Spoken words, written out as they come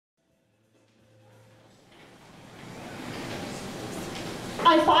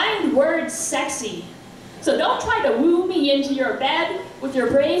I find words sexy. So don't try to woo me into your bed with your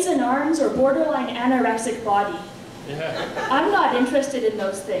brazen arms or borderline anorexic body. I'm not interested in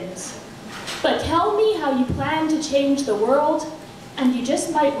those things. But tell me how you plan to change the world, and you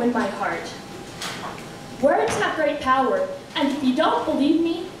just might win my heart. Words have great power, and if you don't believe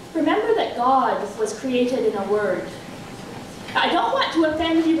me, remember that God was created in a word. I don't want to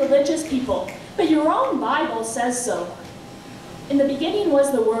offend you religious people, but your own Bible says so. In the beginning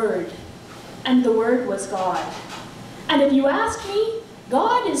was the Word, and the Word was God. And if you ask me,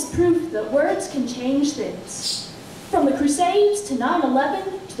 God is proof that words can change things. From the Crusades to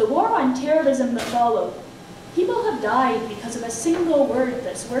 9/11 to the war on terrorism that followed, people have died because of a single word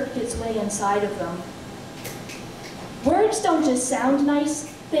that's worked its way inside of them. Words don't just sound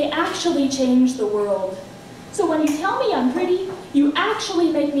nice, they actually change the world. So when you tell me I'm pretty, you actually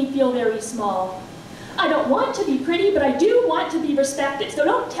make me feel very small. I don't want to be pretty, but I do want to be respected. So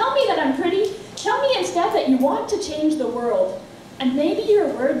don't tell me that I'm pretty. Tell me instead that you want to change the world. And maybe your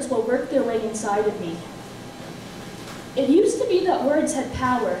words will work their way inside of me. It used to be that words had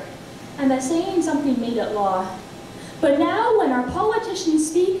power, and that saying something made it law. But now when our politicians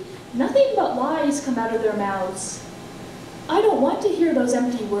speak, nothing but lies come out of their mouths. I don't want to hear those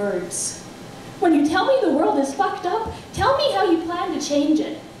empty words. When you tell me the world is fucked up, tell me how you plan to change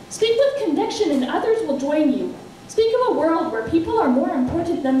it. Speak with conviction and others will join you. Speak of a world where people are more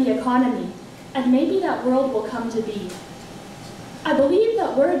important than the economy, and maybe that world will come to be. I believe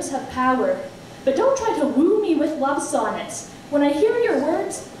that words have power, but don't try to woo me with love sonnets. When I hear your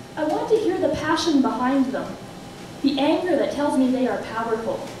words, I want to hear the passion behind them, the anger that tells me they are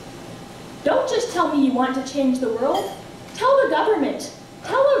powerful. Don't just tell me you want to change the world. Tell the government.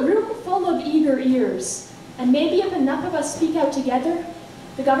 Tell a room full of eager ears. And maybe if enough of us speak out together,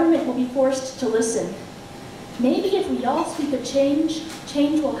 the government will be forced to listen. Maybe if we all speak of change,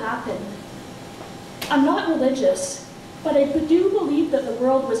 change will happen. I'm not religious, but I do believe that the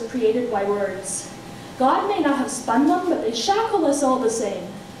world was created by words. God may not have spun them, but they shackle us all the same.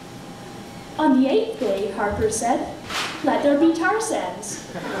 On the 8th day, Harper said, "Let there be tar sands."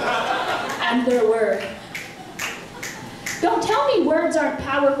 And there were. Don't tell me words aren't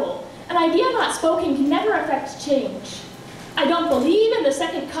powerful. An idea not spoken can never affect change. I don't believe in the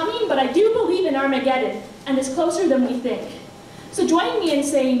second coming, but I do believe in Armageddon, and it's closer than we think. So join me in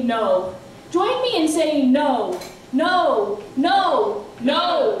saying no. Join me in saying no. No, no,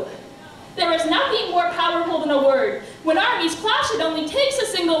 no. There is nothing more powerful than a word. When armies clash, it only takes a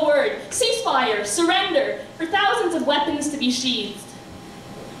single word. Ceasefire, surrender, for thousands of weapons to be sheathed.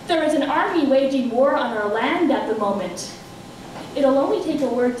 There is an army waging war on our land at the moment. It'll only take a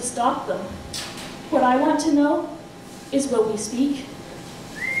word to stop them. What I want to know is, will we speak?